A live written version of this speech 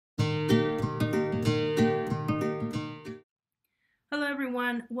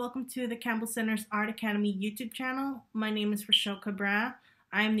everyone, welcome to the Campbell Center's Art Academy YouTube channel. My name is Rachelle Cabrera.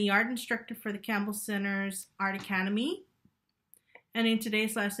 I am the art instructor for the Campbell Center's Art Academy. And in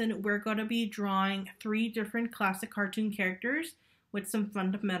today's lesson, we're going to be drawing 3 different classic cartoon characters with some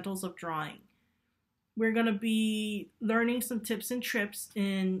fundamentals of drawing. We're going to be learning some tips and tricks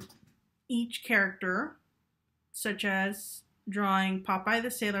in each character, such as drawing Popeye the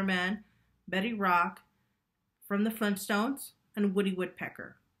Sailor Man, Betty Rock, from the Flintstones, and Woody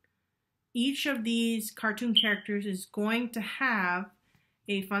Woodpecker. Each of these cartoon characters is going to have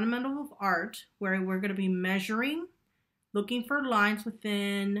a fundamental of art where we're going to be measuring, looking for lines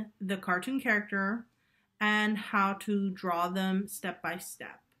within the cartoon character, and how to draw them step by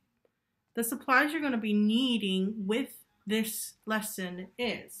step. The supplies you're going to be needing with this lesson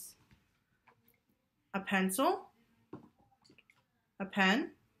is a pencil, a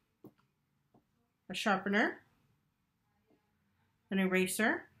pen, a sharpener, an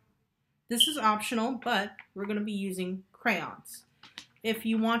eraser. This is optional, but we're going to be using crayons. If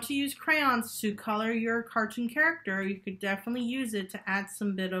you want to use crayons to color your cartoon character, you could definitely use it to add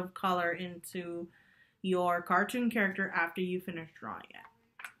some bit of color into your cartoon character after you finish drawing it.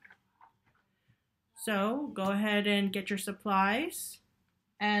 So go ahead and get your supplies,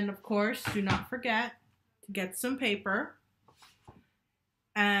 and of course do not forget to get some paper.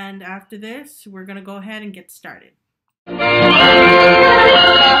 And after this, we're going to go ahead and get started. Okay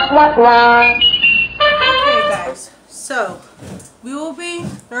guys, so we will be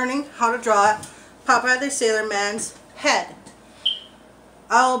learning how to draw Popeye the Sailor Man's head.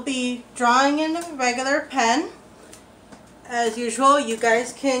 I'll be drawing in a regular pen. As usual, you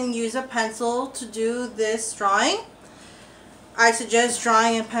guys can use a pencil to do this drawing. I suggest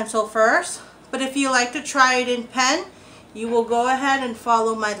drawing in pencil first, but if you like to try it in pen, you will go ahead and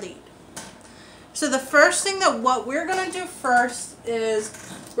follow my lead. So the first thing that what we're going to do first is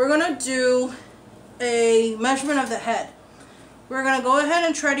we're going to do a measurement of the head. We're going to go ahead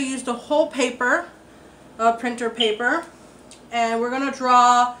and try to use the whole paper, printer paper, and we're going to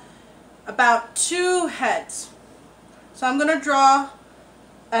draw about 2 heads. So I'm going to draw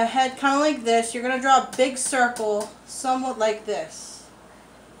a head kind of like this. You're going to draw a big circle, somewhat like this.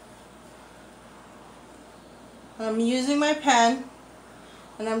 I'm using my pen,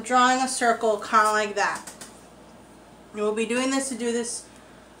 and I'm drawing a circle kind of like that. And we'll be doing this to do this.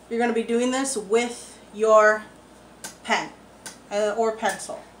 You're going to be doing this with your pen or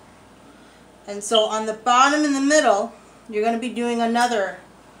pencil. And so on the bottom in the middle, you're going to be doing another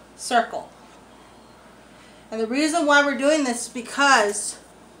circle. And the reason why we're doing this is because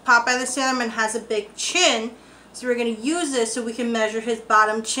Popeye the Sailor Man has a big chin, so we're going to use this so we can measure his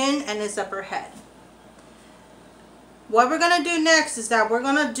bottom chin and his upper head. What we're going to do next is that we're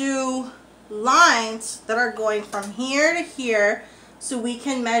going to do lines that are going from here to here so we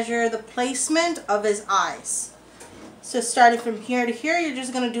can measure the placement of his eyes. So starting from here to here, you're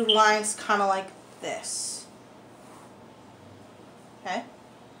just going to do lines kind of like this. Okay?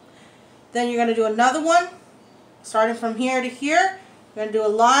 Then you're going to do another one. Starting from here to here, you're going to do a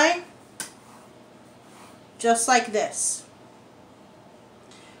line just like this.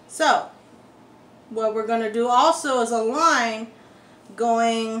 So what we're going to do also is a line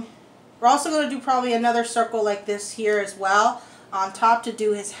going, we're also going to do probably another circle like this here as well on top to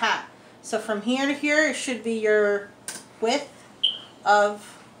do his hat. So from here to here, it should be your width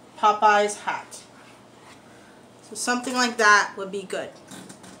of Popeye's hat. So something like that would be good.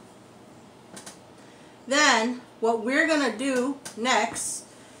 Then what we're going to do next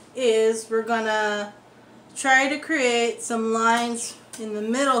is we're going to try to create some lines in the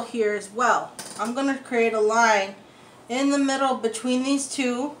middle here as well. I'm going to create a line in the middle between these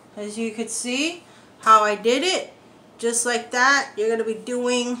two. As you could see how I did it, just like that, you're going to be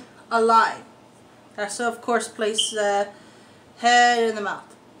doing a line. So of course place the head in the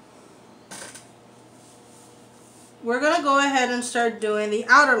mouth. We're going to go ahead and start doing the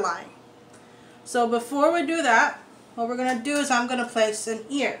outer line. So before we do that, what we're going to do is I'm going to place an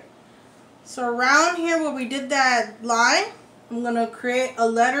ear. So around here where we did that line, I'm going to create a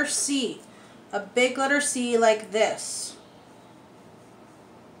letter C, a big letter C like this.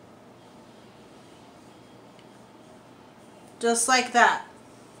 Just like that.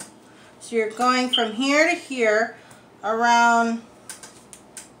 So you're going from here to here around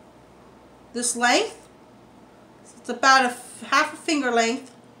this length. It's about half a finger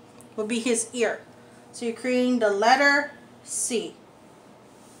length will be his ear. So you're creating the letter C.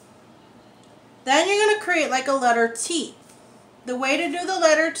 Then you're going to create like a letter T. The way to do the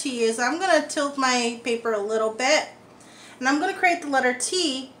letter T is I'm going to tilt my paper a little bit, and I'm going to create the letter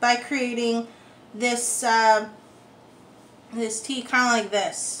T by creating this this T kind of like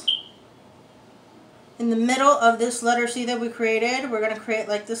this. In the middle of this letter C that we created, we're going to create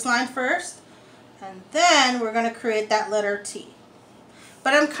like this line first, and then we're going to create that letter T.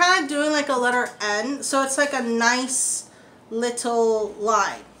 But I'm kind of doing like a letter N, so it's like a nice little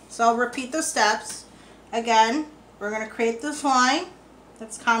line. So I'll repeat the steps. Again, we're going to create this line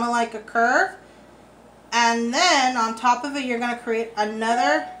that's kind of like a curve, and then on top of it you're going to create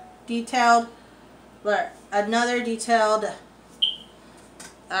another detailed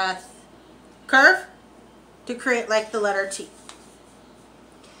curve to create like the letter T.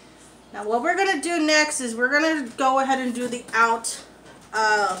 Now what we're going to do next is we're going to go ahead and do the out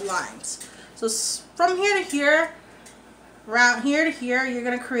lines. So from here to here, around here to here, you're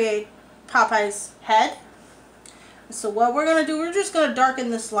going to create Popeye's head. So what we're going to do, we're just going to darken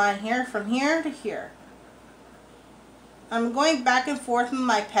this line here from here to here. I'm going back and forth with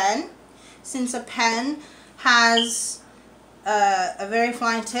my pen. Since a pen has a very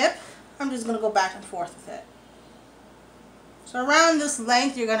fine tip, I'm just going to go back and forth with it. So around this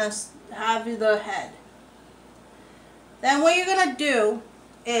length, you're going to have the head. Then what you're going to do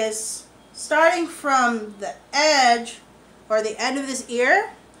is, starting from the edge or the end of this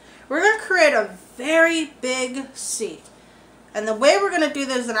ear, we're going to create a very big C. And the way we're going to do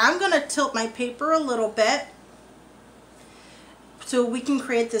this is that I'm going to tilt my paper a little bit so we can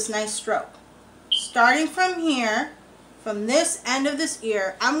create this nice stroke. Starting from here, from this end of this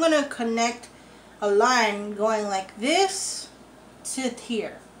ear, I'm going to connect a line going like this to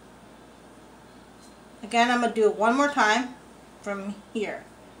here. Again, I'm going to do it one more time from here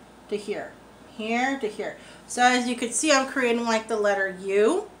to here, here to here. So as you can see, I'm creating like the letter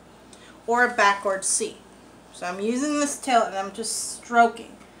U or a backward C. So I'm using this tilt and I'm just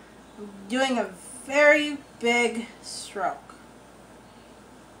stroking. I'm doing a very big stroke.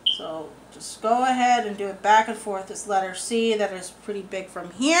 So just go ahead and do it back and forth. This letter C that is pretty big from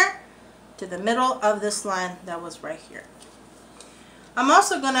here to the middle of this line that was right here. I'm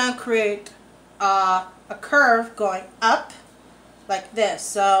also going to create a curve going up like this.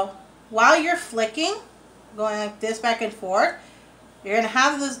 So while you're flicking, going like this back and forth, you're going to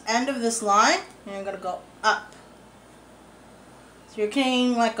have this end of this line and you're going to go up. So you're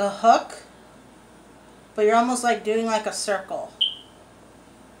creating like a hook, but you're almost like doing like a circle,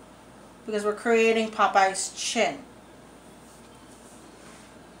 because we're creating Popeye's chin.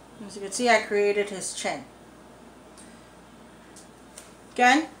 As you can see, I created his chin.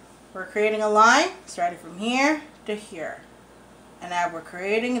 Again, we're creating a line starting from here to here. And now we're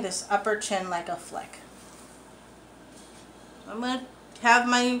creating this upper chin like a flick. I'm going to have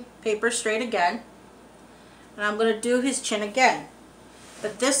my paper straight again. And I'm going to do his chin again.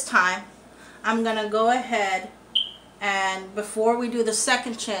 But this time, I'm going to go ahead and before we do the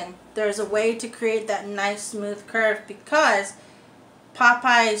second chin, there's a way to create that nice smooth curve, because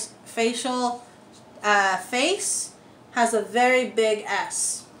Popeye's facial face has a very big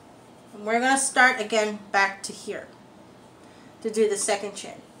S. And we're going to start again back to here to do the second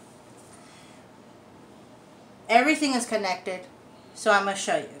chin. Everything is connected, so I'm going to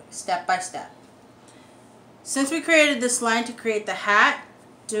show you step by step. Since we created this line to create the hat,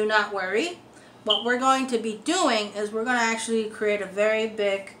 do not worry. What we're going to be doing is we're going to actually create a very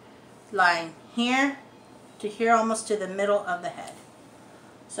big line here to here, almost to the middle of the head.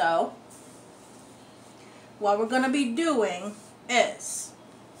 So what we're going to be doing is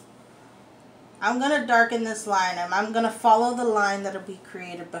I'm going to darken this line and I'm going to follow the line that we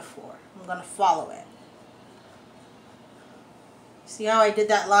created before. I'm going to follow it. See how I did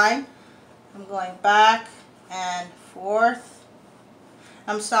that line? I'm going back and forth.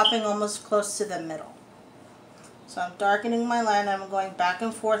 I'm stopping almost close to the middle. So I'm darkening my line and I'm going back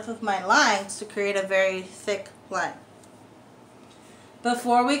and forth with my lines to create a very thick line.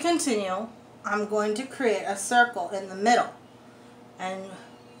 Before we continue, I'm going to create a circle in the middle. And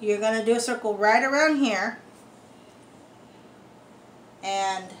you're going to do a circle right around here.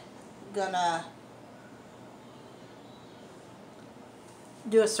 And gonna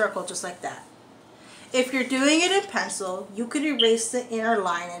do a circle just like that. If you're doing it in pencil, you could erase the inner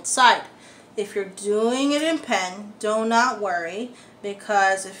line inside. If you're doing it in pen, do not worry,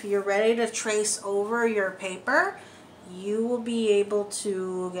 because if you're ready to trace over your paper, you will be able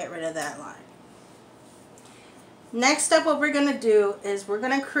to get rid of that line. Next up, what we're going to do is we're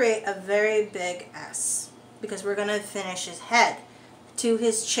going to create a very big S, because we're going to finish his head to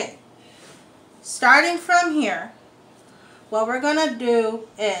his chin. Starting from here, what we're going to do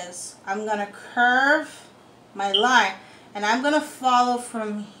is I'm going to curve my line and I'm going to follow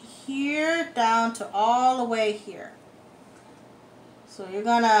from here down to all the way here. So you're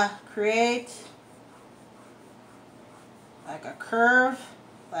going to create like a curve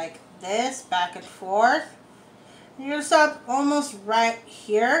like this, back and forth. And you're going to stop almost right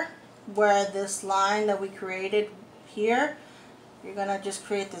here where this line that we created here. You're going to just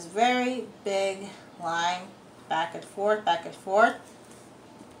create this very big line, back and forth, back and forth.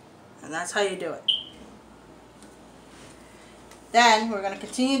 And that's how you do it. Then we're going to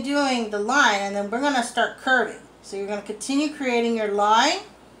continue doing the line, and then we're going to start curving. So you're going to continue creating your line,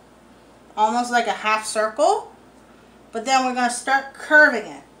 almost like a half circle, but then we're going to start curving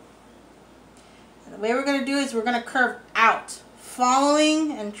it. And the way we're going to do is we're going to curve out,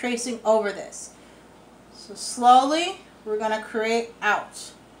 following and tracing over this. So slowly we're going to create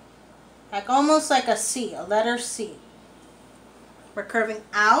out, like almost like a C, a letter C. We're curving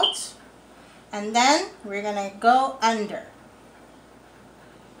out, and then we're going to go under.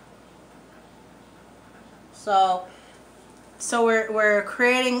 So we're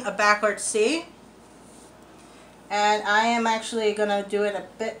creating a backward C, and I am actually going to do it a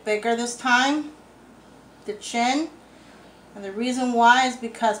bit bigger this time, the chin. And the reason why is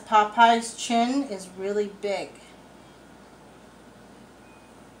because Popeye's chin is really big.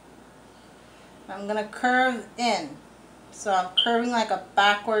 I'm going to curve in, so I'm curving like a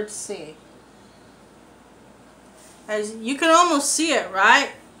backward C. As you can almost see it,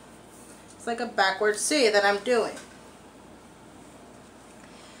 right? It's like a backward C that I'm doing.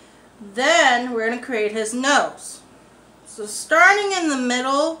 Then we're going to create his nose. So starting in the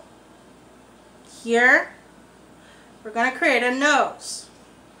middle here, we're going to create a nose.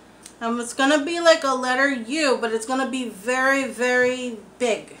 It's going to be like a letter U, but it's going to be very, very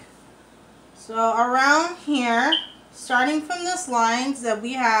big. So around here, starting from this lines that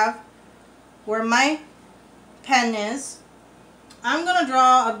we have where my pen is, I'm going to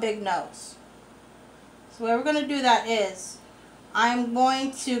draw a big nose. So the way we're going to do that is I'm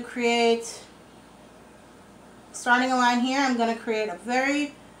going to create, starting a line here, I'm going to create a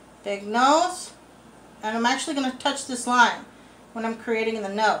very big nose, and I'm actually going to touch this line when I'm creating the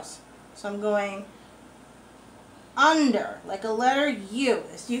nose. So I'm going under, like a letter U.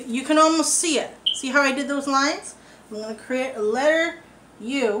 You can almost see it. See how I did those lines? I'm going to create a letter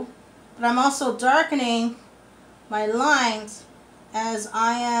U, but I'm also darkening my lines as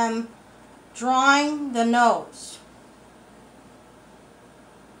I am drawing the nose.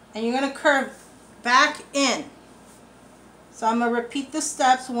 And you're going to curve back in. So I'm going to repeat the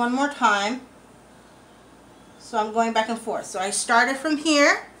steps one more time. So I'm going back and forth. So I started from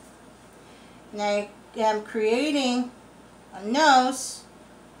here, and I am creating a nose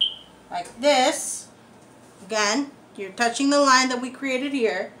like this. Again, you're touching the line that we created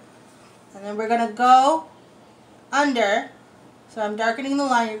here, and then we're going to go under. So I'm darkening the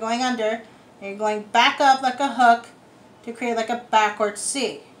line, you're going under, and you're going back up like a hook to create like a backward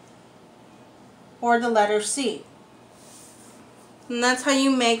C, or the letter C. And that's how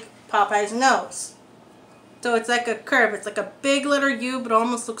you make Popeye's nose. So it's like a curve. It's like a big letter U, but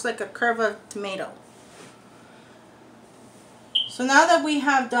almost looks like a curve of tomato. So now that we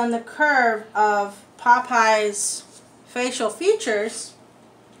have done the curve of Popeye's facial features,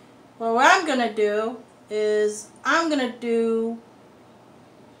 well, what I'm going to do is I'm going to do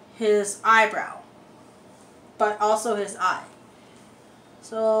his eyebrow, but also his eye.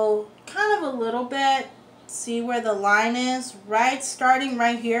 So kind of a little bit, see where the line is, right? Starting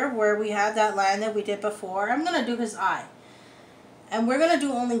right here where we had that line that we did before, I'm going to do his eye. And we're going to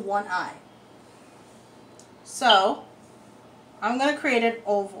do only one eye. So I'm going to create an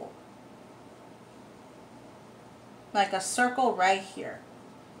oval, like a circle right here.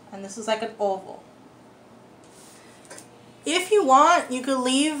 And this is like an oval. If you want, you could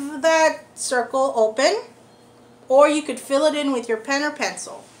leave that circle open, or you could fill it in with your pen or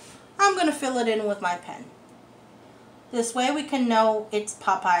pencil. I'm going to fill it in with my pen. This way we can know it's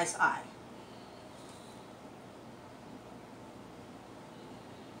Popeye's eye.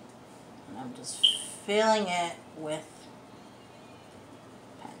 And I'm just filling it with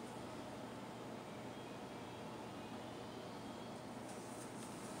pen.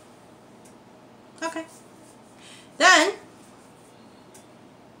 Okay. Then,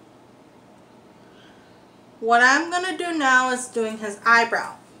 what I'm going to do now is doing his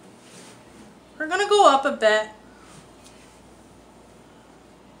eyebrow. We're going to go up a bit.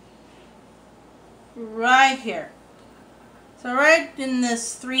 Right here. So right in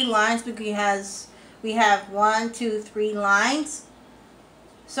this 3 lines, because we have 1, 2, 3 lines.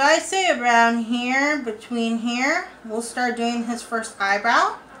 So I say around here, between here, we'll start doing his first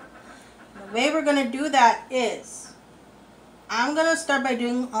eyebrow. The way we're going to do that is, I'm going to start by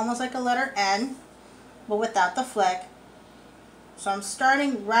doing almost like a letter N, but without the flick. So I'm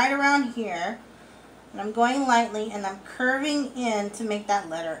starting right around here, And I'm going lightly and I'm curving in to make that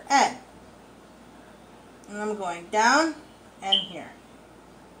letter N. And I'm going down and here.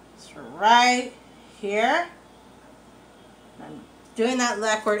 So right here. I'm doing that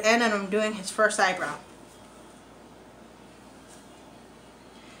backward N and I'm doing his first eyebrow.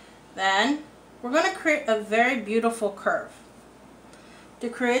 Then we're going to create a very beautiful curve. To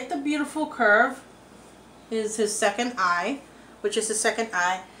create the beautiful curve is his second eye, which is the second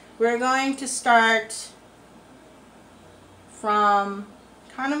eye. We're going to start from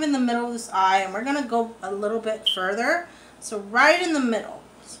kind of in the middle of this eye, and we're going to go a little bit further. So right in the middle.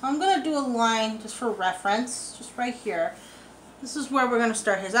 So I'm going to do a line just for reference, just right here. This is where we're going to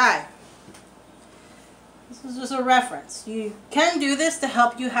start his eye. This is just a reference. You can do this to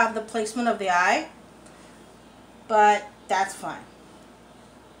help you have the placement of the eye, but that's fine.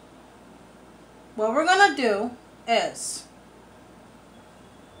 What we're going to do is,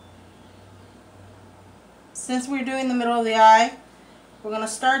 since we're doing the middle of the eye, we're going to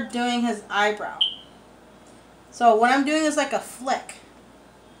start doing his eyebrow. So what I'm doing is like a flick.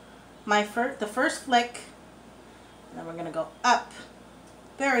 The first flick, and then we're going to go up,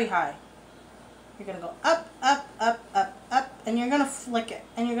 very high. You're going to go up, up, up, up, up, and you're going to flick it.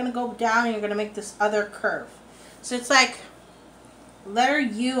 And you're going to go down and you're going to make this other curve. So it's like letter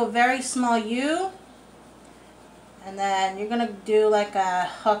U, a very small U, and then you're going to do like a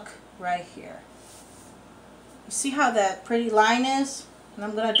hook right here. You see how that pretty line is? And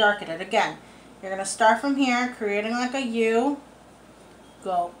I'm going to darken it again. You're going to start from here, creating like a U,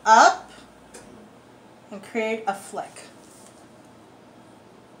 go up, and create a flick.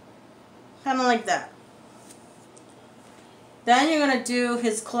 Kind of like that. Then you're going to do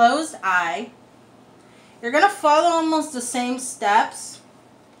his closed eye. You're going to follow almost the same steps,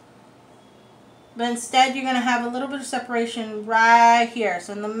 but instead you're going to have a little bit of separation right here.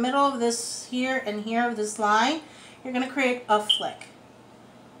 So in the middle of this here and here of this line, you're going to create a flick.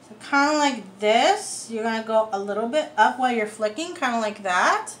 So kind of like this. You're going to go a little bit up while you're flicking, kind of like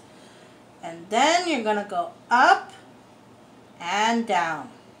that. And then you're going to go up and down.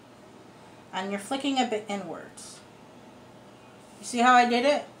 And you're flicking a bit inwards. You see how I did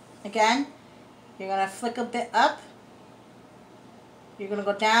it? Again, you're going to flick a bit up. You're going to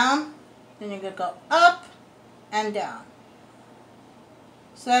go down. Then you're going to go up and down.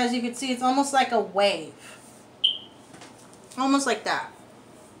 So as you can see, it's almost like a wave. Almost like that.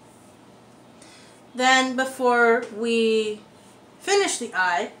 Then before we finish the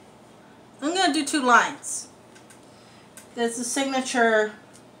eye, I'm going to do two lines. There's the signature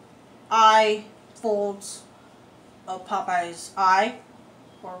eye folds of Popeye's eye,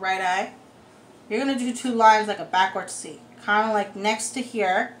 or right eye. You're going to do two lines like a backwards C. Kind of like next to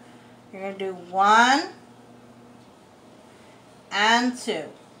here. You're going to do 1 and 2. Kind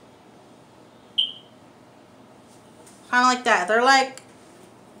of like that. They're like,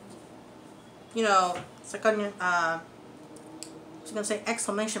 you know, it's like on your, I was going to say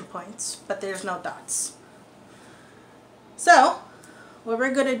exclamation points, but there's no dots. So, what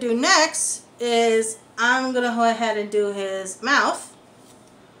we're going to do next is I'm going to go ahead and do his mouth.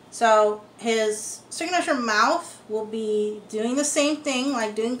 So his signature mouth will be doing the same thing,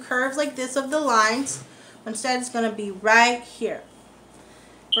 like doing curves like this of the lines. Instead, it's going to be right here.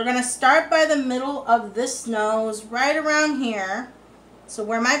 We're going to start by the middle of this nose, right around here. So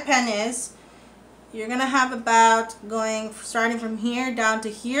where my pen is, you're going to have about starting from here down to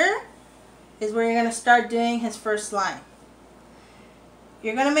here is where you're going to start doing his first line.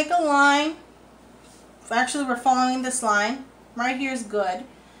 You're going to make a line. Actually, we're following this line. Right here is good.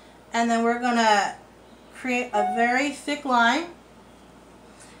 And then we're going to create a very thick line.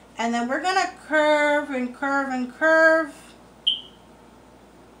 And then we're going to curve and curve and curve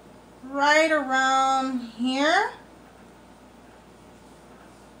right around here.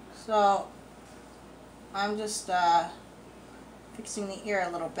 So I'm just fixing the ear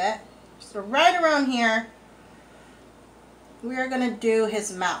a little bit. So right around here, we are going to do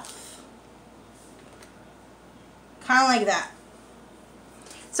his mouth. Kind of like that.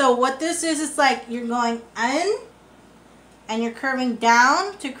 So what this is, it's like you're going in and you're curving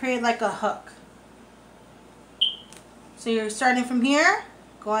down to create like a hook. So you're starting from here,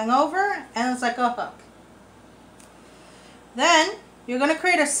 going over, and it's like a hook. Then you're going to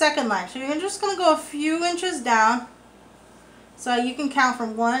create a second line. So you're just going to go a few inches down. So you can count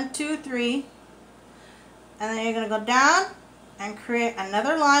from 1, 2, 3. And then you're going to go down and create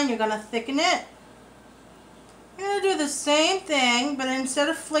another line. You're going to thicken it. You're going to do the same thing, but instead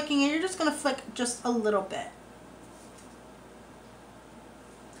of flicking it, you're just going to flick just a little bit.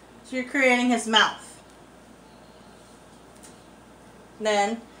 So you're creating his mouth.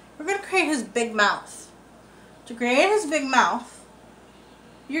 Then we're going to create his big mouth. To create his big mouth,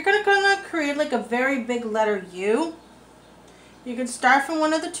 you're gonna create like a very big letter U. You can start from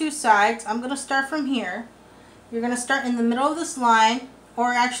one of the two sides. I'm gonna start from here. You're gonna start in the middle of this line,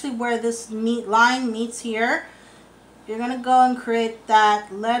 or actually where this line meets here. You're gonna go and create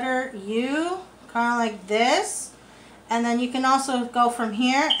that letter U, kind of like this. And then you can also go from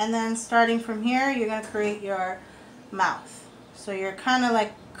here, and then starting from here, you're gonna create your mouth. So you're kind of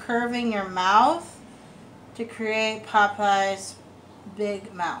like curving your mouth to create Popeye's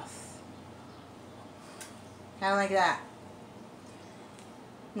big mouth. Kind of like that.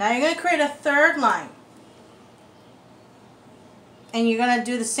 Now you're going to create a third line. And you're going to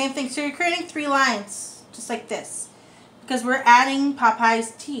do the same thing. So you're creating 3 lines, just like this. Because we're adding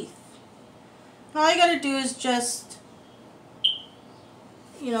Popeye's teeth. And all you got to do is just,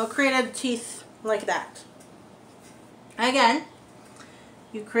 create a teeth like that. Again,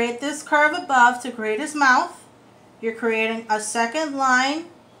 you create this curve above to create his mouth. You're creating a second line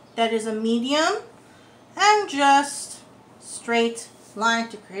that is a medium and just straight line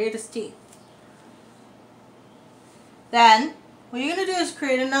to create his teeth. Then what you're going to do is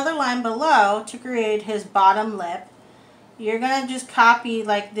create another line below to create his bottom lip. You're going to just copy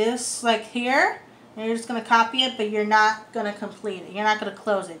like this, like here, and you're just going to copy it, but you're not going to complete it. You're not going to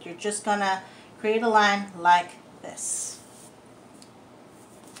close it. You're just going to create a line like this.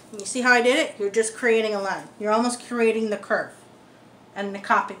 You see how I did it? You're just creating a line. You're almost creating the curve and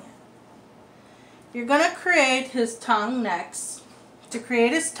copying it. You're going to create his tongue next. To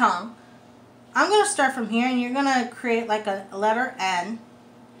create his tongue, I'm going to start from here, and you're going to create like a letter N.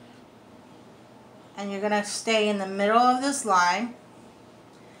 And you're going to stay in the middle of this line.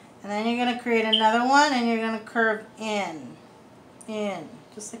 And then you're going to create another one, and you're going to curve in,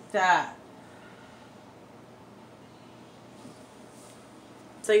 just like that.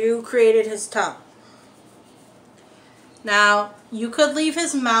 So you created his tongue. Now, you could leave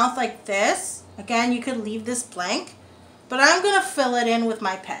his mouth like this. Again, you could leave this blank. But I'm going to fill it in with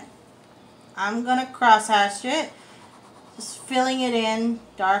my pen. I'm going to cross-hatch it. Just filling it in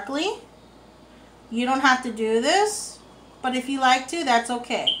darkly. You don't have to do this. But if you like to, that's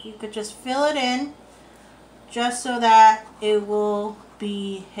okay. You could just fill it in just so that it will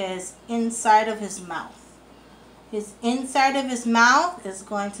be his inside of his mouth. His inside of his mouth is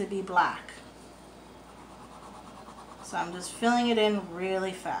going to be black. So I'm just filling it in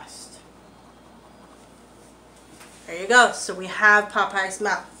really fast. There you go. So we have Popeye's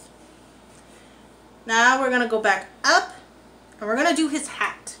mouth. Now we're going to go back up and we're going to do his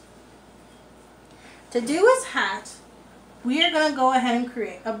hat. To do his hat, we are going to go ahead and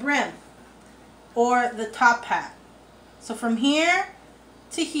create a brim or the top hat. So from here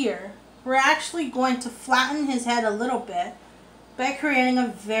to here, we're actually going to flatten his head a little bit by creating a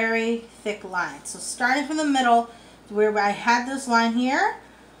very thick line. So starting from the middle, where I had this line here,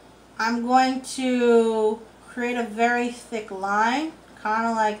 I'm going to create a very thick line, kind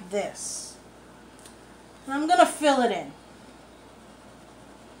of like this. And I'm going to fill it in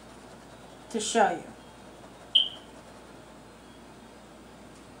to show you.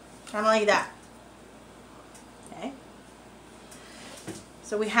 Kind of like that. Okay.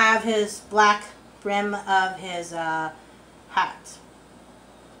 So we have his black brim of his hat.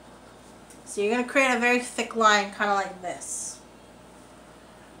 So you're going to create a very thick line, kind of like this.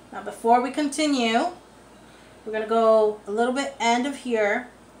 Now before we continue, we're going to go a little bit end of here,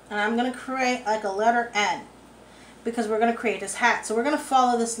 and I'm going to create like a letter N, because we're going to create his hat. So we're going to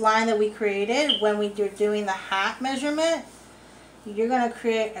follow this line that we created when we were doing the hat measurement. You're going to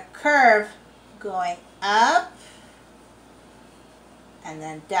create a curve going up and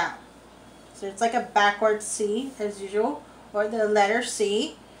then down. So it's like a backward C as usual, or the letter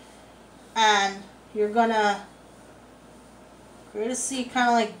C. And you're going to create a C kind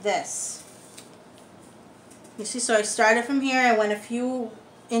of like this. You see, so I started from here, I went a few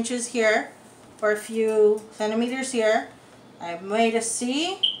inches here, or a few centimeters here. I made a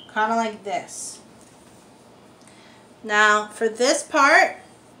C kind of like this. Now for this part,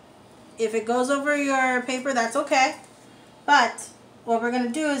 if it goes over your paper, that's okay. But what we're going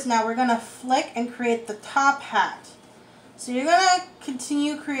to do is now we're going to flick and create the top hat. So you're going to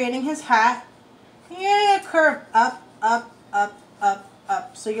continue creating his hat. And you're going to curve up, up, up, up,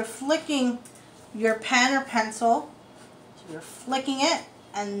 up. So you're flicking your pen or pencil. So you're flicking it.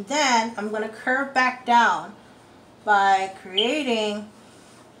 And then I'm going to curve back down by creating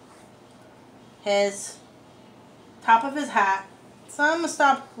his top of his hat. So I'm going to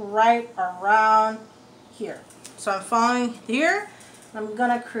stop right around here. So I'm following here. I'm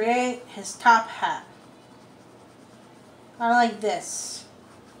going to create his top hat. Kind of like this.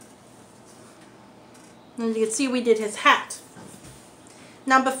 And you can see we did his hat.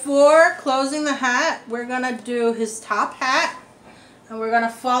 Now before closing the hat, we're going to do his top hat. And we're going to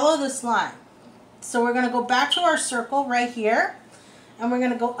follow this line. So we're going to go back to our circle right here. And we're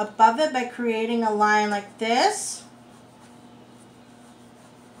going to go above it by creating a line like this.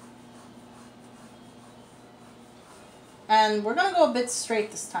 And we're going to go a bit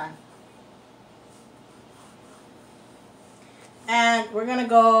straight this time. And we're going to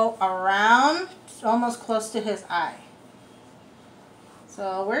go around almost close to his eye.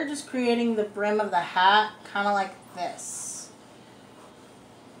 So we're just creating the brim of the hat kind of like this.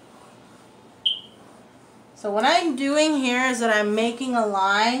 So what I'm doing here is that I'm making a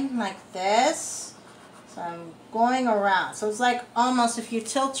line like this. So I'm going around. So it's like almost, if you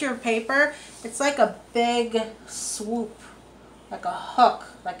tilt your paper, it's like a big swoop, like a hook,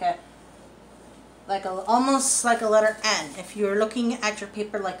 almost like a letter N if you're looking at your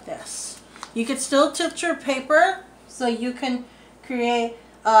paper like this. You could still tilt your paper so you can create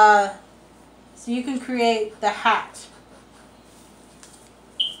the hat.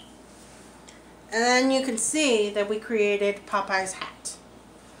 And then you can see that we created Popeye's hat.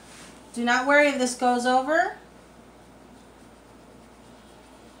 Do not worry if this goes over.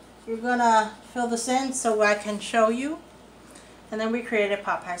 You're gonna fill this in so I can show you. And then we created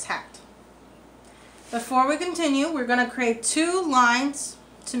Popeye's hat. Before we continue, we're gonna create 2 lines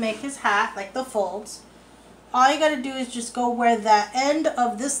to make his hat, like the folds. All you gotta do is just go where the end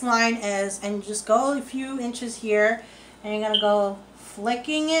of this line is and just go a few inches here, and you're gonna go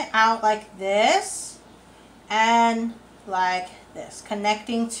flicking it out like this and like this,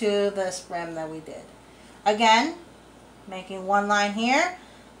 connecting to this brim that we did. Again, making one line here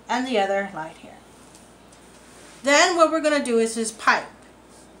and the other line here. Then what we're gonna do is his pipe.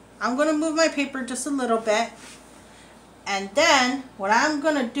 I'm gonna move my paper just a little bit, and then what I'm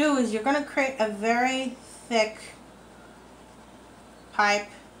gonna do is you're gonna create a very thick pipe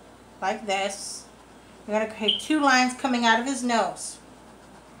like this. You're gonna create 2 lines coming out of his nose.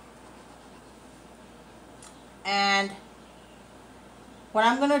 And what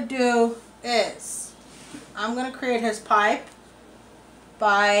I'm gonna do is I'm gonna create his pipe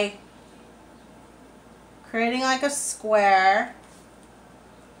by creating like a square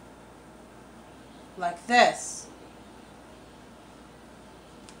like this.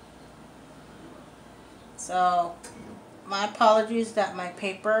 So my apologies that my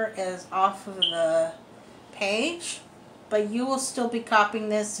paper is off of the page, but you will still be copying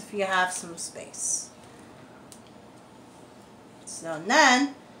this if you have some space. So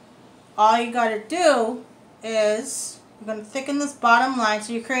then all you got to do is you're going to thicken this bottom line,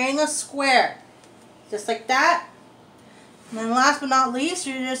 so you're creating a square just like that. And then last but not least,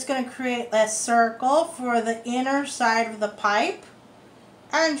 you're just going to create a circle for the inner side of the pipe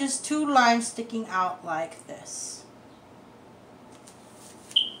and just 2 lines sticking out like this.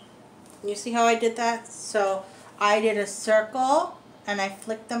 You see how I did that? So I did a circle and I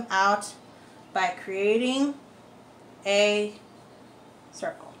flicked them out by creating a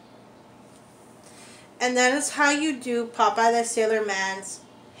circle. And that is how you do Popeye the Sailor Man's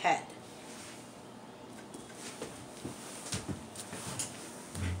head.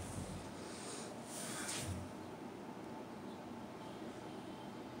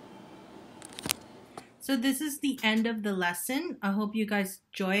 So this is the end of the lesson. I hope you guys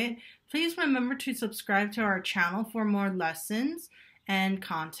enjoy it. Please remember to subscribe to our channel for more lessons and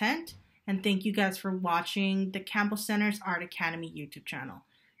content. And thank you guys for watching the Campbell Center's Art Academy YouTube channel.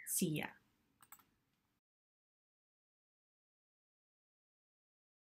 See ya.